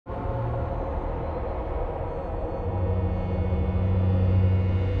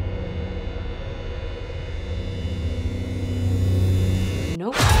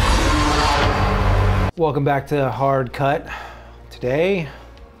Welcome back to Hard Cut. Today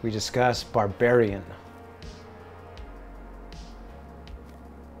we discuss Barbarian.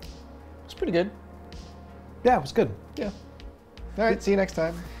 It's pretty good. Yeah, it was good. Yeah. All right, see you next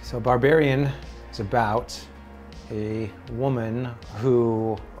time. So Barbarian is about a woman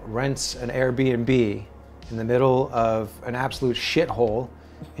who rents an Airbnb in the middle of an absolute shithole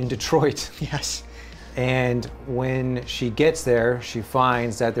in Detroit. Yes. And when she gets there, she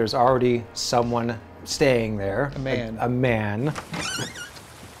finds that there's already someone staying there. A man. A man.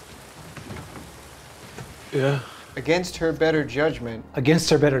 Yeah. Against her better judgment. Against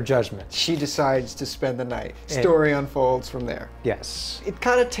her better judgment. She decides to spend the night. Story unfolds from there. Yes. It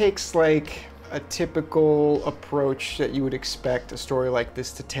kind of takes like a typical approach that you would expect a story like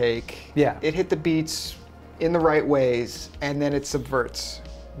this to take. Yeah. It hit the beats in the right ways, and then it subverts.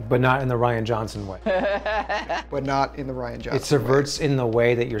 But not in the Rian Johnson way. But not in the Rian Johnson way. It subverts in the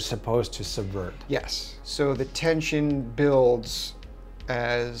way that you're supposed to subvert. Yes. So the tension builds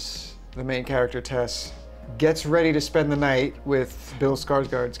as the main character, Tess, gets ready to spend the night with Bill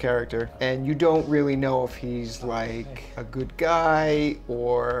Skarsgård's character, and you don't really know if he's like a good guy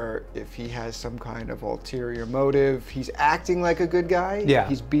or if he has some kind of ulterior motive. He's acting like a good guy. Yeah.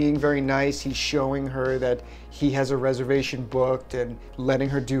 He's being very nice. He's showing her that he has a reservation booked and letting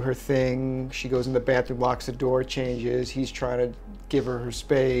her do her thing. She goes in the bathroom, locks the door, changes. He's trying to give her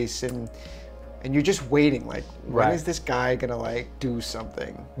space, and you're just waiting, like, when is this guy gonna like do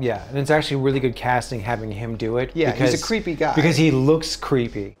something? Yeah, and it's actually really good casting having him do it. Yeah, he's a creepy guy. Because he looks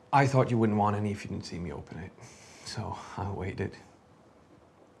creepy. I thought you wouldn't want any if you didn't see me open it, so I waited.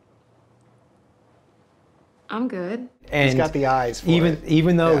 I'm good. And he's got the eyes for it.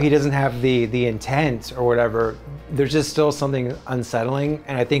 Even though he doesn't have the intent or whatever, there's just still something unsettling,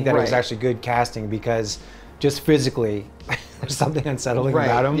 and I think that it was actually good casting because just physically, there's something unsettling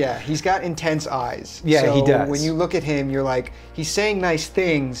about him. Yeah, he's got intense eyes. Yeah, so he does. When you look at him, you're like, he's saying nice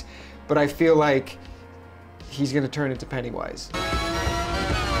things, but I feel like he's gonna turn into Pennywise.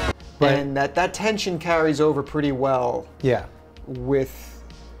 And that tension carries over pretty well. Yeah. With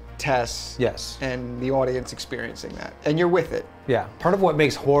Tess. Yes. And the audience experiencing that, and you're with it. Yeah. Part of what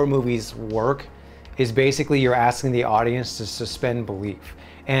makes horror movies work is basically you're asking the audience to suspend belief.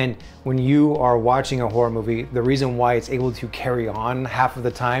 And when you are watching a horror movie, the reason why it's able to carry on half of the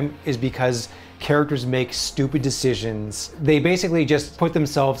time is because characters make stupid decisions. They basically just put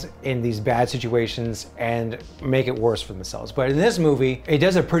themselves in these bad situations and make it worse for themselves. But in this movie, it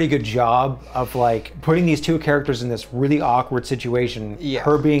does a pretty good job of like putting these two characters in this really awkward situation. Yeah.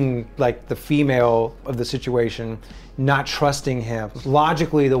 Her being like the female of the situation, not trusting him.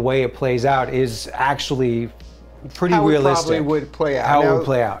 Logically, the way it plays out is actually pretty realistic. How it probably would play out. How it would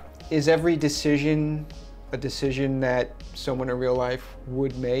play out. Is every decision a decision that someone in real life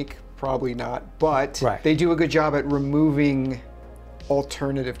would make? Probably not, but they do a good job at removing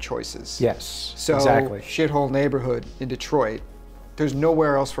alternative choices. Yes, so, exactly. Shithole neighborhood in Detroit. There's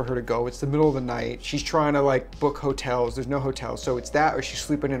nowhere else for her to go. It's the middle of the night. She's trying to like book hotels. There's no hotels. So it's that or she's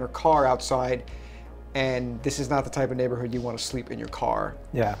sleeping in her car outside. And this is not the type of neighborhood you want to sleep in your car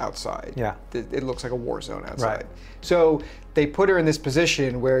outside. Yeah. It looks like a war zone outside. So they put her in this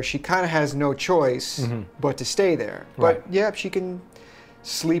position where she kind of has no choice but to stay there. But yeah, she can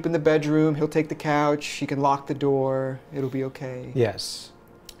sleep in the bedroom, he'll take the couch, she can lock the door, it'll be okay. Yes.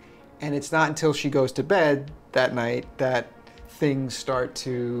 And it's not until she goes to bed that night that things start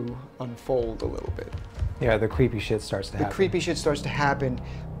to unfold a little bit. Yeah, the creepy shit starts to happen. The creepy shit starts to happen,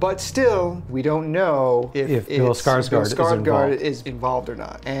 but still, we don't know if Bill Skarsgård is involved or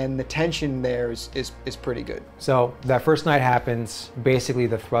not. And the tension there is pretty good. So that first night happens, basically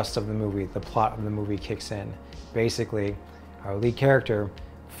the thrust of the movie, the plot of the movie kicks in. Basically, our lead character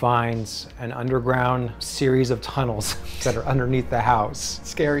finds an underground series of tunnels that are underneath the house.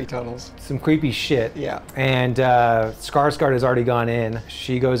 Scary tunnels. Some creepy shit. Yeah. And Skarsgård has already gone in.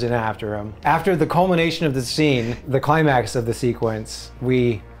 She goes in after him. After the culmination of the scene, the climax of the sequence,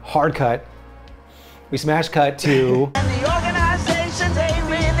 we hard cut. We smash cut to And the organizations ain't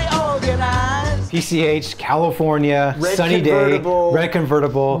really organized. PCH, California, Red sunny convertible, day, red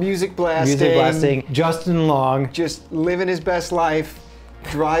convertible, music blasting, Justin Long, just living his best life,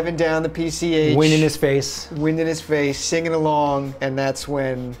 driving down the PCH, wind in his face, singing along, and that's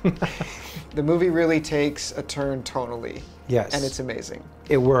when the movie really takes a turn tonally. Yes. And it's amazing.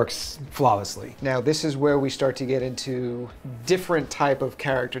 It works flawlessly. Now this is where we start to get into different type of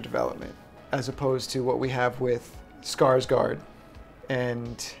character development as opposed to what we have with Skarsgård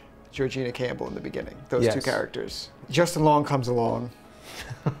and Georgina Campbell in the beginning, those two characters. Justin Long comes along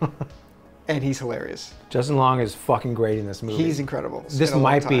and he's hilarious. Justin Long is fucking great in this movie. He's incredible. It's This been a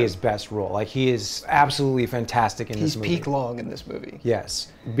long might be time. his best role. Like, he is absolutely fantastic in this He's movie. peak Long in this movie.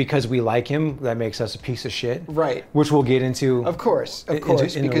 Yes. Because we like him, that makes us a piece of shit. Right. Which we'll get into. Of course, in a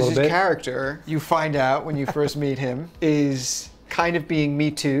because little his bit. character, you find out when you first meet him, is kind of being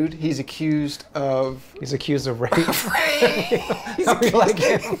Me Too'd. He's accused of... He's accused of rape. He's How we like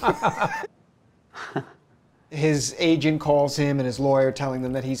him. His agent calls him and his lawyer telling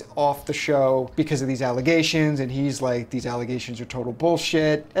them that he's off the show because of these allegations, and he's like, these allegations are total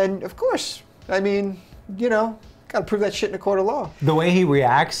bullshit. And of course, I mean, you know, gotta prove that shit in a court of law. The way he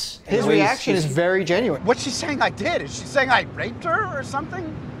reacts. His reaction is very genuine. What's she saying I did? Is she saying I raped her or something?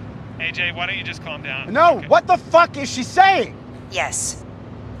 AJ, why don't you just calm down? No, Okay. what the fuck is she saying? Yes.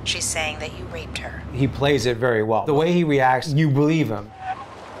 She's saying that you raped her. He plays it very well. The way he reacts, you believe him.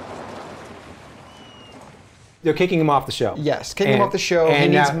 They're kicking him off the show. Yes, kicking him off the show. He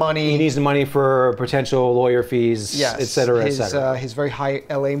and needs now money. He needs the money for potential lawyer fees, Yes, et cetera, et cetera. his very high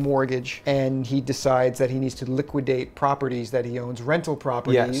LA mortgage, and he decides that he needs to liquidate properties that he owns, rental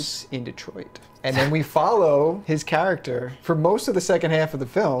properties Yes. in Detroit. And then we follow his character for most of the second half of the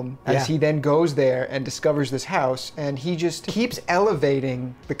film as Yeah. he then goes there and discovers this house, and he just keeps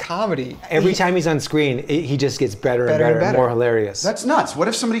elevating the comedy. Every time he's on screen, he just gets better, Better and and better. more hilarious. That's nuts. What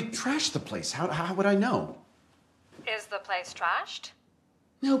if somebody trashed the place? How would I know? Is the place trashed?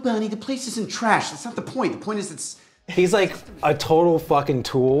 No, Bonnie, the place isn't trashed. That's not the point. The point is it's... He's like a total fucking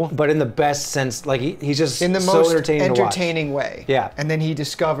tool, but in the best sense. Like, he's just in the so most entertaining to watch. entertaining way. Yeah. And then he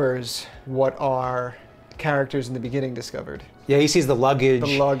discovers what our characters in the beginning discovered. Yeah, he sees the luggage.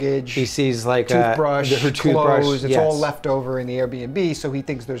 The luggage. He sees like Toothbrush, her toothbrush. clothes. It's yes. all left over in the Airbnb, so he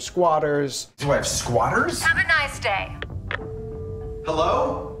thinks there's squatters. Do I have squatters? Have a nice day.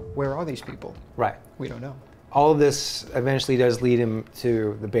 Hello? Where are these people? Right. We don't know. All of this eventually does lead him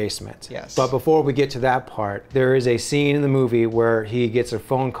to the basement. Yes. But before we get to that part, there is a scene in the movie where he gets a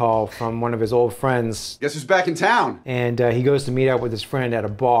phone call from one of his old friends. Guess who's back in town? And he goes to meet up with his friend at a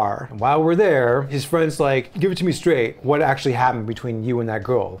bar. And while we're there, his friend's like, give it to me straight. What actually happened between you and that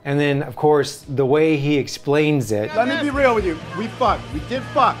girl? And then, of course, the way he explains it. Let me be real with you. We fucked. We did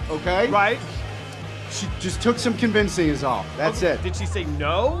fuck, okay? Right? She just took some convincing is all. That's it. Did she say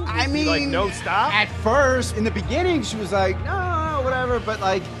no? I Did mean, she, like, no, stop? At first, in the beginning, she was like, no, whatever, but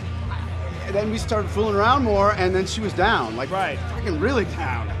like, then we started fooling around more, and then she was down, like, Right. fucking really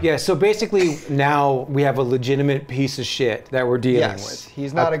down. Yeah, so basically now we have a legitimate piece of shit that we're dealing Yes. with.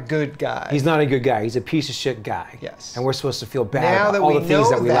 He's not a good guy. He's not a good guy. He's a piece of shit guy. Yes. And we're supposed to feel bad now about that all we the things know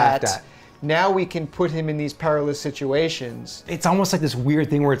that we laughed at. now we can put him in these perilous situations. It's almost like this weird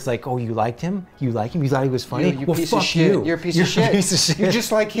thing where it's like, oh, you liked him? You like him? You thought he was funny? You well, piece fuck of shit. you. You're a piece of shit. A piece of shit. You're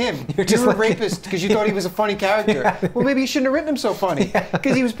just like him. You're just a like him. rapist because you thought he was a funny character. Well, maybe you shouldn't have written him so funny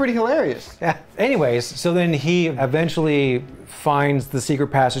because he was pretty hilarious. Yeah. Anyways, so then he eventually finds the secret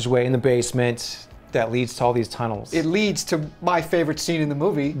passageway in the basement that leads to all these tunnels. It leads to my favorite scene in the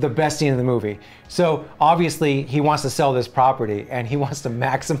movie. The best scene in the movie. So obviously he wants to sell this property and he wants to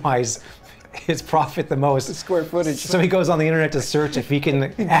maximize his profit the most. The square footage. So he goes on the internet to search if he can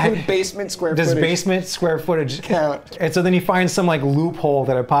Include basement square does footage. basement square footage Count. And so then he finds some like loophole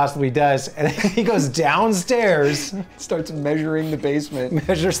that it possibly does, and then he goes downstairs, Starts measuring the basement.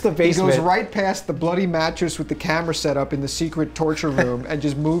 measures the He basement. goes right past the bloody mattress with the camera set up in the secret torture room and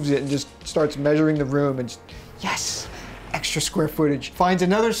just moves it and just starts measuring the room and just, yes, extra square footage. Finds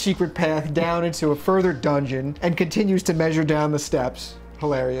another secret path down into a further dungeon and continues to measure down the steps.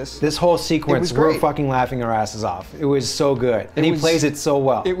 Hilarious. This whole sequence, was we're great. fucking laughing our asses off. It was so good, and he was- plays it so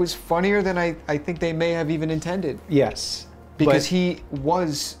well. It was funnier than I think they may have even intended Yes, because but he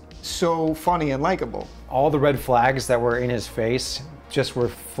was so funny and likable. all the red flags that were in his face just were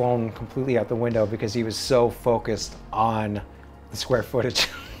flown completely out the window because he was so focused on the square footage.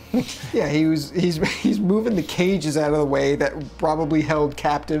 Yeah, he's moving the cages out of the way that probably held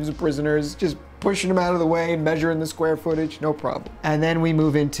captives, prisoners, just pushing them out of the way and measuring the square footage, no problem. And then we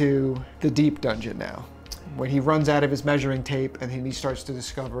move into the deep dungeon now, when he runs out of his measuring tape and then he starts to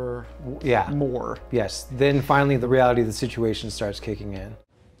discover Yeah. more. Yes, then finally the reality of the situation starts kicking in.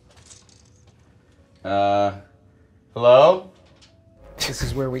 Hello? This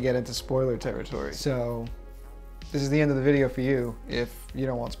is where we get into spoiler territory. So this is the end of the video for you if you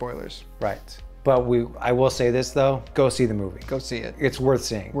don't want spoilers. Right. But I will say this though, go see the movie. Go see it. It's worth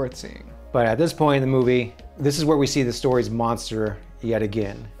seeing. Worth seeing. But at this point in the movie, this is where we see the story's monster yet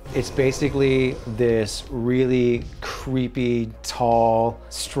again. It's basically this really creepy, tall,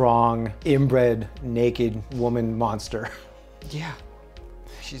 strong, inbred, naked woman monster. Yeah.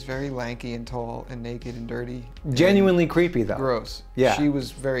 She's very lanky and tall and naked and dirty. Genuinely creepy though. Gross. Yeah. She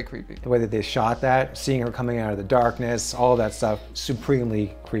was very creepy. The way that they shot that, seeing her coming out of the darkness, all of that stuff,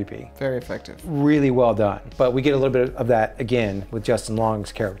 supremely creepy. Very effective. Really well done. But we get a little bit of that again with Justin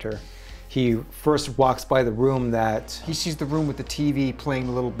Long's character. He first walks by the room that... He sees the room with the TV playing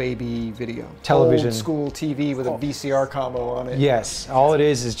the little baby video. Television. Old school TV with a VCR combo on it. Yes, all it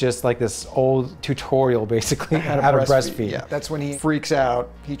is just like this old tutorial basically how to breastfeed. Yeah, that's when he freaks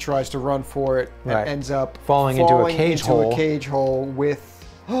out. He tries to run for it and ends up falling into a cage hole with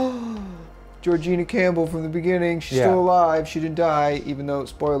Georgina Campbell from the beginning. She's still alive. She didn't die, even though,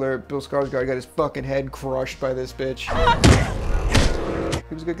 spoiler, Bill Skarsgård got his fucking head crushed by this bitch.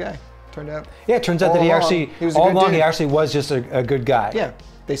 He was a good guy. Turned out. Yeah, it turns out that he actually was just a good guy. Yeah,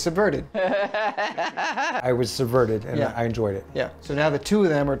 they subverted. I was subverted and I enjoyed it. Yeah, so now the two of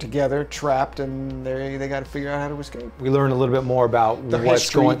them are together, trapped, and they got to figure out how to escape. We learned a little bit more about the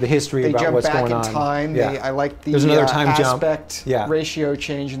history about what's going on. They jump back in time. Yeah. I like the There's another time aspect ratio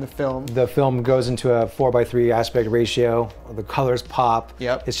change in the film. The film goes into a 4:3 aspect ratio. The colors pop.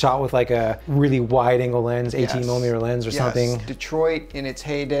 Yep. It's shot with like a really wide angle lens, 18mm lens or something. Detroit in its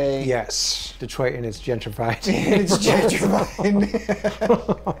heyday. Yes. Detroit in its gentrified. It's gentrified.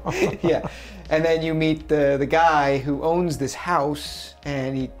 Yeah. And then you meet the guy who owns this house,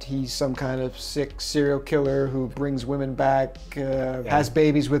 and he's some kind of sick serial killer who brings women back, has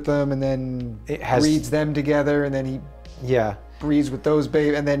babies with them, and then breeds them together, and then he breeds with those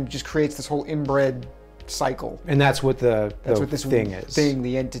babies, and then just creates this whole inbred cycle. And that's what this thing is.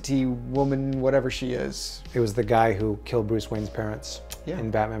 The entity, woman, whatever she is. It was the guy who killed Bruce Wayne's parents in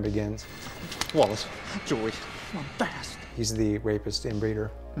Batman Begins. Wallace, Joey, I'm fast. He's the rapist inbreeder.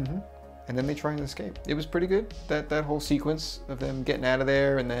 Mm-hmm. And then they try and escape. It was pretty good, that whole sequence of them getting out of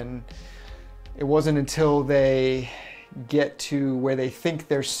there, and then it wasn't until they get to where they think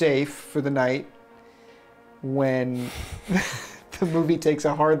they're safe for the night when the movie takes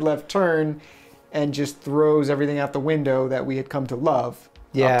a hard left turn and just throws everything out the window that we had come to love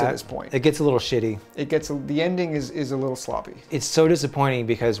up to this point. It gets a little shitty. The ending is a little sloppy. It's so disappointing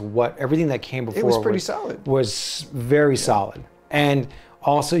because everything that came before was pretty solid. Was very solid. And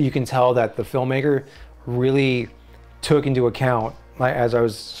also you can tell that the filmmaker really took into account, like, as I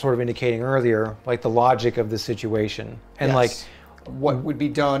was sort of indicating earlier, like the logic of the situation. And like what would be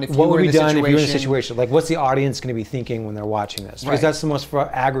done if you were in the situation. Like, what's the audience going to be thinking when they're watching this? Because that's the most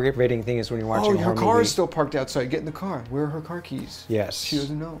aggravating thing is when you're watching a horror movie. Her car is still parked outside. Get in the car. Where are her car keys? Yes. She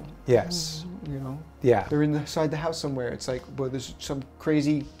doesn't know. Yes. You know? Yeah. They're inside the house somewhere. It's like, well, there's some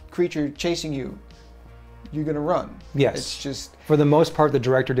crazy creature chasing you. You're going to run. Yes. It's just... For the most part, the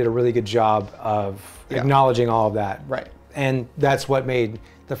director did a really good job of acknowledging all of that. Right. And that's what made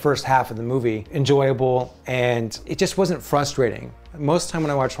the first half of the movie enjoyable, and it just wasn't frustrating. Most of the time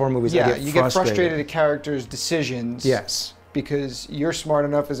when I watch horror movies, I get frustrated at characters' decisions. Yes. Because you're smart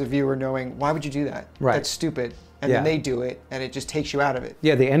enough as a viewer knowing, why would you do that? Right. That's stupid. And then they do it, and it just takes you out of it.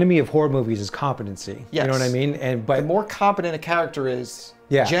 Yeah, the enemy of horror movies is competency. Yes. You know what I mean? But the more competent a character is,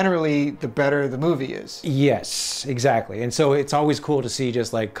 generally the better the movie is. Yes, exactly. And so it's always cool to see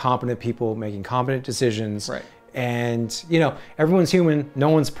just like competent people making competent decisions. Right. And you know, everyone's human, no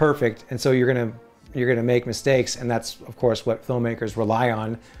one's perfect, and so you're gonna make mistakes, and that's of course what filmmakers rely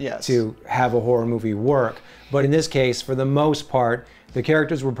on to have a horror movie work. But in this case, for the most part, the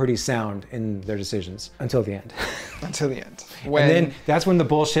characters were pretty sound in their decisions until the end. Until the end. And then that's when the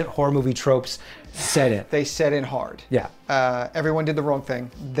bullshit horror movie tropes set in. They set in hard. Yeah. Everyone did the wrong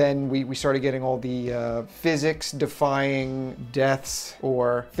thing. Then we started getting all the physics-defying deaths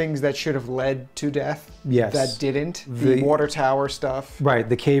or things that should have led to death that didn't. The water tower stuff. Right.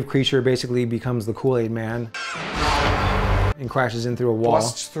 The cave creature basically becomes the Kool-Aid Man and crashes in through a wall.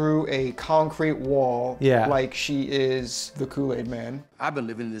 Busts through a concrete wall like she is the Kool-Aid Man. I've been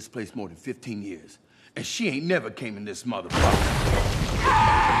living in this place more than 15 years, and she ain't never came in this motherfucker.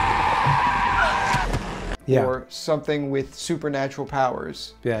 Or something with supernatural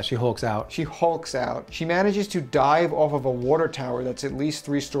powers. Yeah, she hulks out. She hulks out. She manages to dive off of a water tower that's at least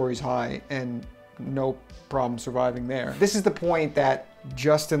 3 stories high and no problem surviving there. This is the point that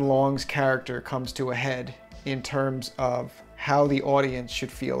Justin Long's character comes to a head in terms of how the audience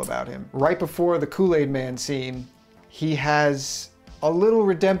should feel about him. Right before the Kool-Aid Man scene, he has a little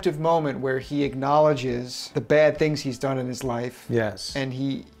redemptive moment where he acknowledges the bad things he's done in his life. Yes. And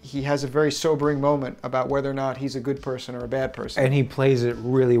he has a very sobering moment about whether or not he's a good person or a bad person. And he plays it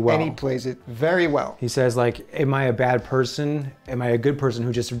really well. And he plays it very well. He says, like, am I a bad person? Am I a good person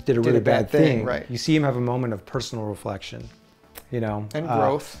who just did a really bad thing? Right. You see him have a moment of personal reflection, you know. And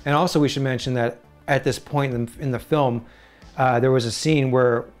growth. And also we should mention that at this point in the film, there was a scene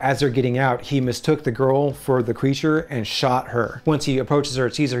where, as they're getting out, he mistook the girl for the creature and shot her. Once he approaches her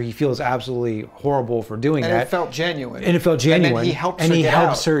and sees her, he feels absolutely horrible for doing that. And it felt genuine. And it felt genuine. And then he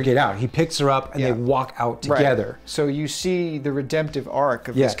helps her get out. He picks her up and they walk out together. Right. So you see the redemptive arc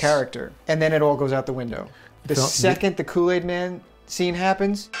of this character. And then it all goes out the window. The second the Kool-Aid Man scene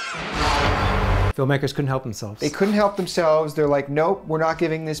happens, filmmakers couldn't help themselves. They couldn't help themselves. They're like, nope, we're not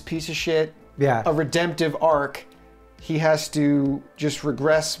giving this piece of shit a redemptive arc. He has to just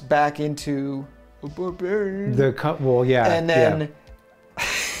regress back into a barbarian. And then...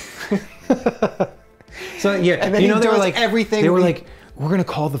 So and then they were like, everything. They were like, we're gonna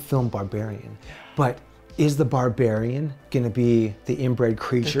call the film Barbarian, but is the barbarian gonna be the inbred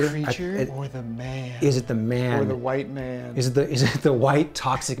creature? The creature or the man? Is it the man? Or the white man? Is it the white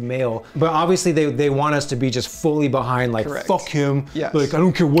toxic male? But obviously they want us to be just fully behind, like, fuck him. Yes. Like, I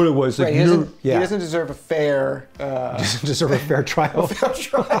don't care what it was. Like, he doesn't deserve a fair... he doesn't deserve a fair trial. A fair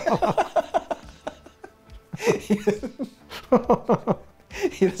trial.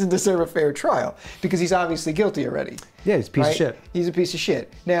 He doesn't deserve a fair trial because he's obviously guilty already. Yeah, he's a piece of shit. He's a piece of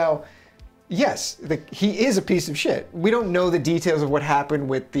shit. Now, yes, he is a piece of shit. We don't know the details of what happened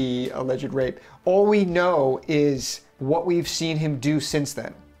with the alleged rape. All we know is what we've seen him do since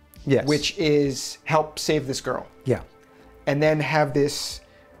then. Yes. Which is help save this girl. Yeah. And then have this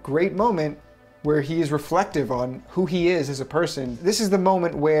great moment where he is reflective on who he is as a person. This is the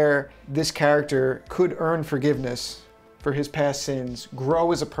moment where this character could earn forgiveness for his past sins,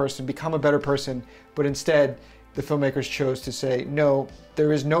 grow as a person, become a better person, but instead the filmmakers chose to say, no,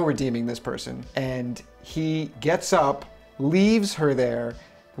 there is no redeeming this person. And he gets up, leaves her there,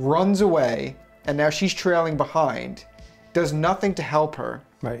 runs away, and now she's trailing behind, does nothing to help her.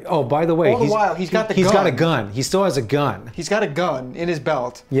 Right. Oh, by the way, all the while, he's got a gun. He still has a gun. He's got a gun in his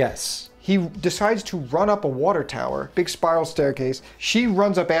belt. Yes. He decides to run up a water tower, big spiral staircase. She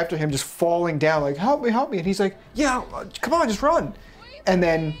runs up after him, just falling down, like, help me, help me. And he's like, yeah, come on, just run. And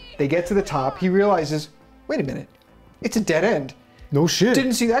then they get to the top. He realizes, wait a minute, it's a dead end. No shit.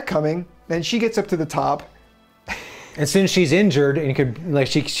 Didn't see that coming. Then she gets up to the top. And since she's injured and could, like,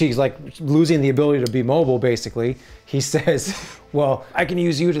 she's like losing the ability to be mobile, basically, he says, well, I can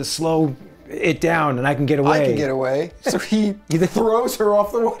use you to slow it down and I can get away. I can get away. So he throws her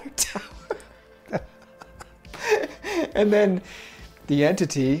off the water tower. And then the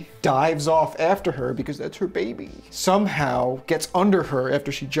entity dives off after her because that's her baby. Somehow gets under her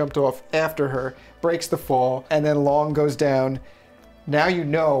after she jumped off after her, breaks the fall, and then Long goes down. Now you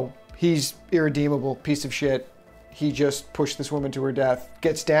know he's irredeemable, piece of shit. He just pushed this woman to her death,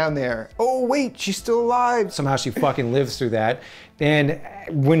 gets down there. Oh, wait, she's still alive. Somehow she fucking lives through that. And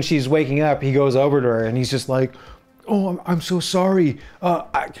when she's waking up, he goes over to her and he's just like, oh, I'm so sorry.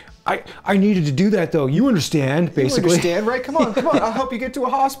 I needed to do that though. You understand, basically. You understand, right? Come on, I'll help you get to a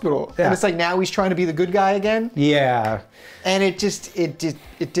hospital. Yeah. And it's like now he's trying to be the good guy again. Yeah. And it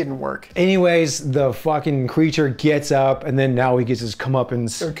didn't work. Anyways, the fucking creature gets up and then now he gets his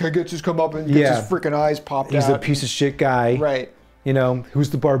comeuppance. Okay, gets his comeuppance, gets his freaking eyes popped out. He's a piece of shit guy. Right. You know, who's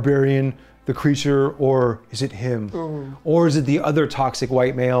the barbarian, the creature, or is it him? Ooh. Or is it the other toxic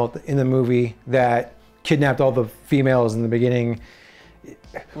white male in the movie that kidnapped all the females in the beginning?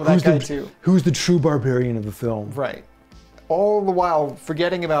 Well, that guy too. Who's the true barbarian of the film? Right. All the while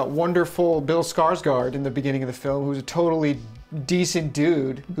forgetting about wonderful Bill Skarsgård in the beginning of the film, who's a totally decent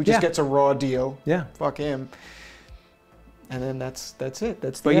dude who just gets a raw deal. Yeah. Fuck him. And then that's it.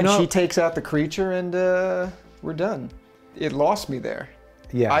 That's the but end. You know, she takes out the creature and we're done. It lost me there.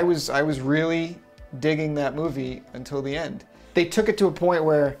 Yeah. I was really digging that movie until the end. They took it to a point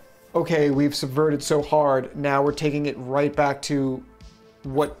where, okay, we've subverted so hard, now we're taking it right back to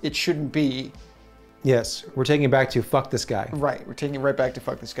what it shouldn't be. Yes, we're taking it back to fuck this guy. Right, we're taking it right back to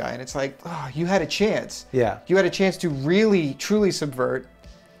fuck this guy. And it's like, oh, you had a chance. Yeah. You had a chance to really, truly subvert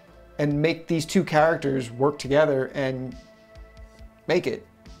and make these two characters work together and make it.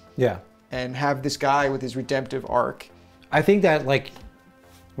 Yeah. And have this guy with his redemptive arc. I think that, like,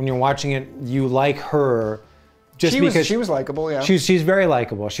 when you're watching it, you like her just because she was likable, yeah. She's very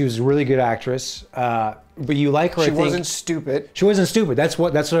likable. She was a really good actress. But you like her. She wasn't stupid. She wasn't stupid. That's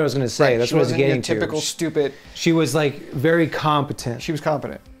what I was going to say. Right. That's what I was getting to. Typical stupid. She was like very competent. She was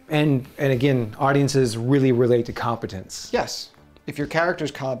competent. And again, audiences really relate to competence. Yes. If your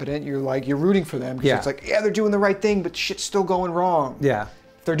character's competent, you're rooting for them because it's like, yeah, they're doing the right thing, but shit's still going wrong. Yeah.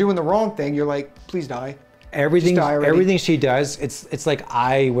 If they're doing the wrong thing, you're like, please die. Everything she does, it's like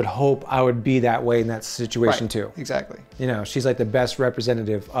I would hope I would be that way in that situation too. Exactly. You know, she's like the best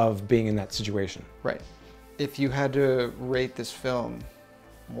representative of being in that situation. Right. If you had to rate this film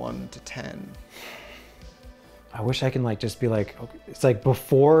 1 to 10, I wish I can like just be like, okay, it's like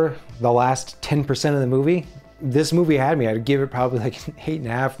before the last 10% of the movie, this movie had me. I'd give it probably like an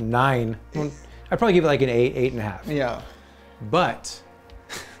 8.5, 9. I'd probably give it like an 8, 8.5. Yeah. But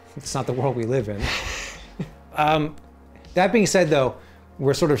it's not the world we live in. That being said though,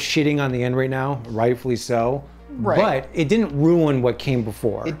 we're sort of shitting on the end right now, rightfully so. Right. But it didn't ruin what came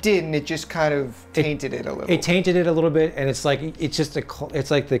before. It didn't. It just kind of tainted it a little. It tainted it a little bit, and it's like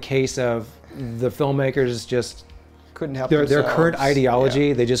it's like the case of the filmmakers just couldn't help their current ideology.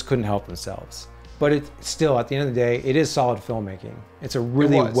 Yeah. They just couldn't help themselves. But it still, at the end of the day, it is solid filmmaking. It's a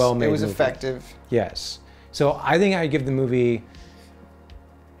really well-made movie. It was effective. Yes. So I think I'd give the movie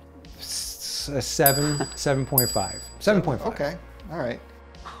a 7.5. 7.5. Okay. All right.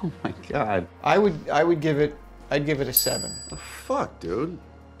 Oh my God. I'd give it a 7. The fuck, dude?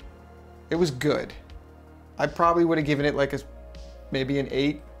 It was good. I probably would have given it like maybe an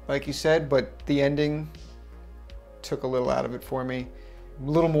 8, like you said, but the ending took a little out of it for me. A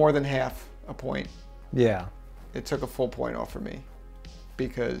little more than half a point. Yeah. It took a full point off for me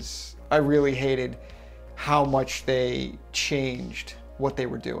because I really hated how much they changed what they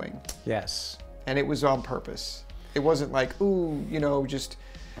were doing. Yes. And it was on purpose. It wasn't like, ooh, you know, just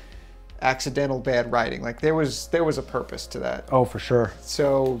accidental bad writing. Like there was a purpose to that. Oh, for sure.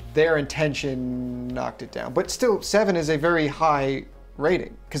 So their intention knocked it down. But still, 7 is a very high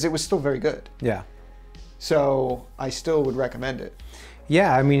rating because it was still very good. Yeah. So I still would recommend it.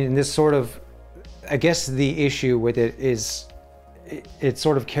 Yeah, I mean, in this sort of, I guess the issue with it is it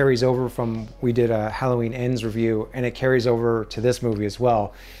sort of carries over from, we did a Halloween Ends review, and it carries over to this movie as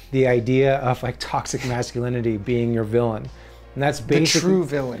well. The idea of like toxic masculinity being your villain. And that's basically the true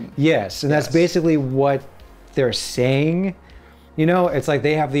villain. Yes, and that's basically what they're saying. You know, it's like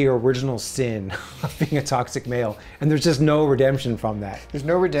they have the original sin of being a toxic male, and there's just no redemption from that. There's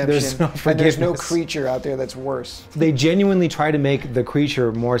no redemption, there's no and there's no creature out there that's worse. They genuinely try to make the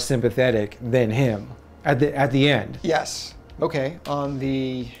creature more sympathetic than him at the end. Yes. Okay, on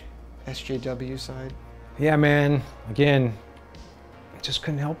the SJW side. Yeah, man. Again, they just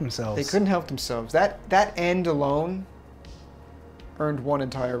couldn't help themselves. They couldn't help themselves. That end alone earned one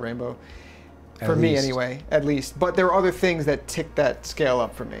entire rainbow. For me, anyway, at least. But there are other things that tick that scale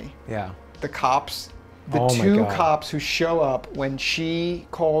up for me. Yeah. The cops. The two cops who show up when she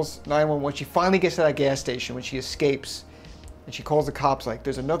calls 911, when she finally gets to that gas station, when she escapes, and she calls the cops like,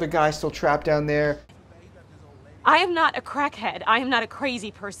 there's another guy still trapped down there. I am not a crackhead. I am not a crazy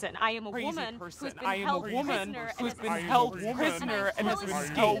person. I am a woman who's been held prisoner and has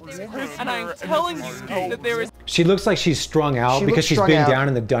escaped. And I am telling you that there is... She looks like she's strung out because she's been down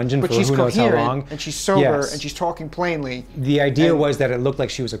in the dungeon for who knows how long. And she's sober and she's talking plainly. The idea was that it looked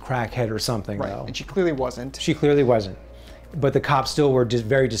like she was a crackhead or something, though. And she clearly wasn't. She clearly wasn't. But the cops still were just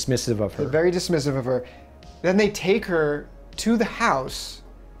very dismissive of her. They're very dismissive of her. Then they take her to the house,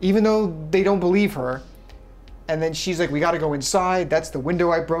 even though they don't believe her. And then she's like, we gotta go inside. That's the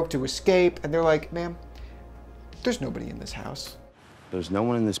window I broke to escape. And they're like, ma'am, there's nobody in this house. There's no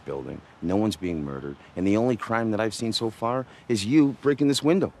one in this building. No one's being murdered. And the only crime that I've seen so far is you breaking this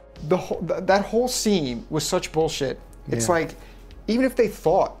window. That whole scene was such bullshit. It's like, even if they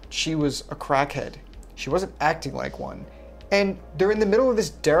thought she was a crackhead, she wasn't acting like one. And they're in the middle of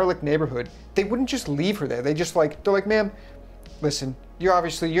this derelict neighborhood. They wouldn't just leave her there. They're like, ma'am, listen, you're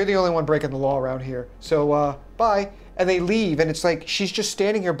the only one breaking the law around here. So, bye. And they leave, and it's like, she's just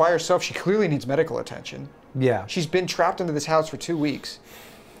standing here by herself. She clearly needs medical attention. Yeah. She's been trapped into this house for 2 weeks.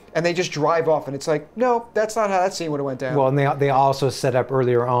 And they just drive off, and it's like, no, that's not how that scene would have went down. Well, and they also set up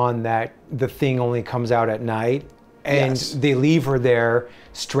earlier on that the thing only comes out at night, and they leave her there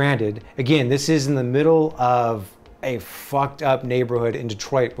stranded. Again, this is in the middle of a fucked up neighborhood in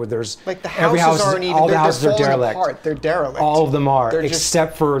Detroit where there's like the houses aren't even, all the houses are derelict. Apart. They're derelict. All of them are, They're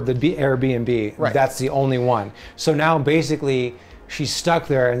except for the Airbnb. Right. That's the only one. So now basically she's stuck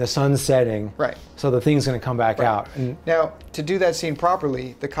there and the sun's setting. Right. So the thing's gonna come back out. And now, to do that scene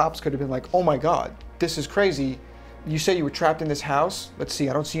properly, the cops could have been like, oh my God, this is crazy. You say you were trapped in this house? Let's see,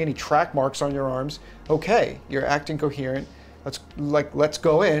 I don't see any track marks on your arms. Okay, you're acting coherent. Let's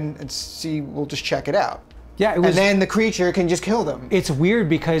go in and see, we'll just check it out. Yeah, and then the creature can just kill them. It's weird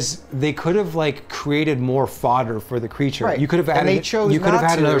because they could have like created more fodder for the creature. Right. You could have added,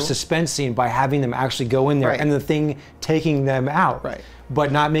 another suspense scene by having them actually go in there and the thing taking them out. Right.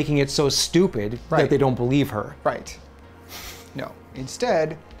 But not making it so stupid that they don't believe her. Right. No.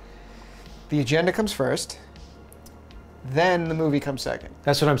 Instead, the agenda comes first, then the movie comes second.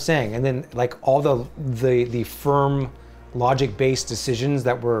 That's what I'm saying. And then like all the firm logic-based decisions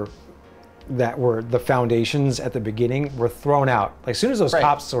that were that were the foundations at the beginning were thrown out. Like as soon as those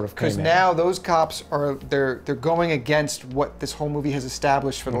cops sort of came in. Because now those cops are they're going against what this whole movie has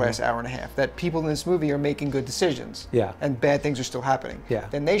established for the last hour and a half. That people in this movie are making good decisions. Yeah. And bad things are still happening. Yeah.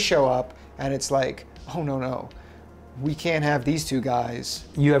 Then they show up and it's like, oh no. We can't have these two guys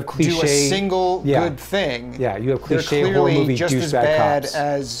you have cliche, do a single good thing. Yeah, you have cliche They're horror clearly movie just as douchebag bad cops.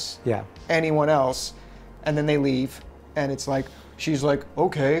 as anyone else. And then they leave and it's like, she's like,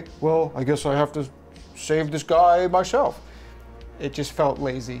 okay, well, I guess I have to save this guy myself. It just felt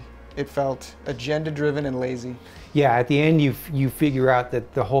lazy. It felt agenda-driven and lazy. Yeah, at the end, you figure out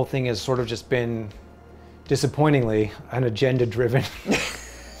that the whole thing has sort of just been, disappointingly, an agenda-driven.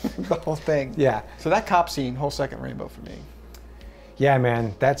 The whole thing. Yeah. So that cop scene, whole second rainbow for me. Yeah,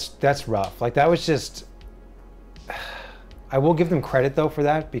 man, that's rough. Like that was just. I will give them credit though for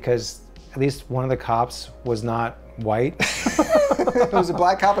that because at least one of the cops was not white. It was a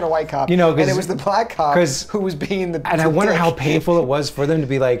black cop and a white cop. You know, and it was the black cop who was being the. And I wonder how painful it was for them to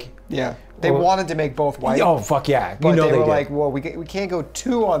be like. Yeah, they wanted to make both white. Oh fuck yeah! But they were did. like, well, we can't go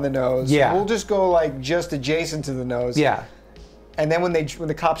too on the nose. Yeah, we'll just go like just adjacent to the nose. Yeah. And then when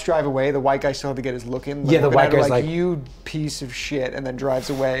the cops drive away, the white guy still had to get his look in. Like, yeah, the white guy's like, you piece of shit, and then drives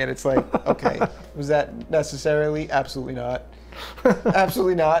away, and it's like, okay, was that necessarily? Absolutely not.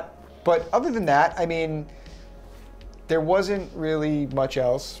 Absolutely not. But other than that, I mean, there wasn't really much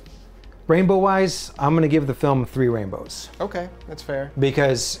else. Rainbow-wise, I'm gonna give the film 3 rainbows. Okay, that's fair.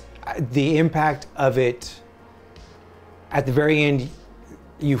 Because the impact of it, at the very end,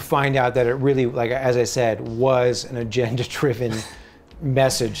 you find out that it really, like as I said, was an agenda-driven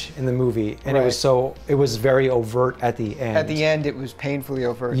message in the movie, and it was very overt at the end. At the end, it was painfully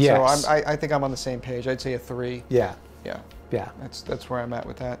overt. Yes. So I think I'm on the same page. I'd say a 3. Yeah. Yeah. Yeah. That's where I'm at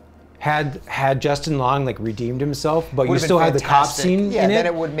with that. Had Justin Long like redeemed himself, but you Would've still been had the cop fantastic. scene in it. Yeah, then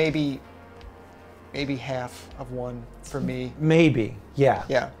it would maybe half of 1 for me. Maybe. Yeah.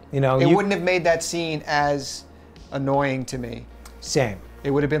 Yeah. You know, it wouldn't have made that scene as annoying to me. Same. It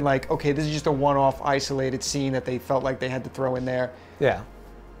would have been like, okay, this is just a one-off isolated scene that they felt like they had to throw in there. Yeah.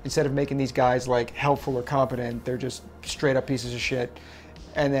 Instead of making these guys like helpful or competent, they're just straight up pieces of shit.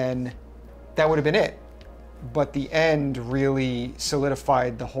 And then that would have been it. But the end really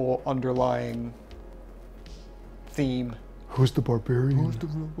solidified the whole underlying theme. Who's the barbarian? Who's the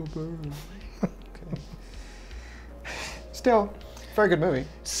barbarian? Okay. Still, very good movie.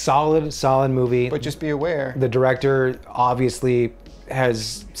 Solid movie. But just be aware. The director obviously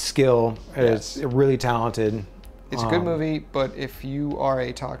has skill, is really talented. It's a good movie, but if you are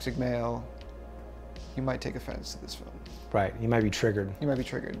a toxic male, you might take offense to this film. Right, you might be triggered. You might be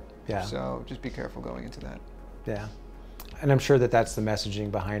triggered. Yeah. So just be careful going into that. Yeah. And I'm sure that that's the messaging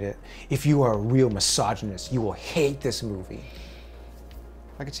behind it. If you are a real misogynist, you will hate this movie.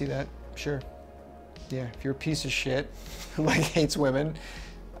 I could see that, sure. Yeah, if you're a piece of shit who like hates women,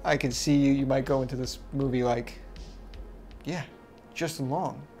 I can see you might go into this movie like, yeah, Justin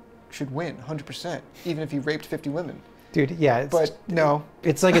Long should win 100%, even if he raped 50 women. Dude, yeah. But no.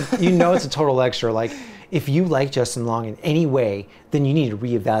 It's like, it's a total extra. Like, if you like Justin Long in any way, then you need to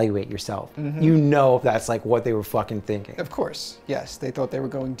reevaluate yourself. Mm-hmm. You know that's like what they were fucking thinking. Of course, yes. They thought they were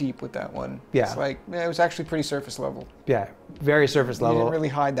going deep with that one. Yeah. It's like, it was actually pretty surface level. Yeah, very surface level. You didn't really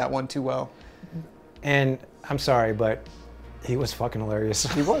hide that one too well. And I'm sorry, but he was fucking hilarious.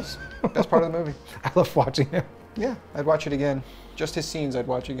 He was. Best part of the movie. I love watching him. Yeah, I'd watch it again. Just his scenes I'd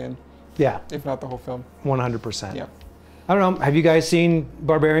watch again. Yeah. If not the whole film. 100%. Yeah. I don't know, have you guys seen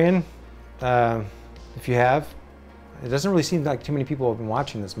Barbarian? If you have, it doesn't really seem like too many people have been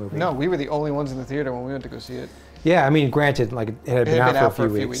watching this movie. No, we were the only ones in the theater when we went to go see it. Yeah, I mean, granted, like it had been out for a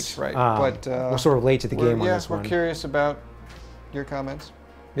few weeks. Right? But we're sort of late to the game on this one. Yeah, we're curious about your comments.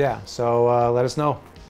 Yeah, so let us know.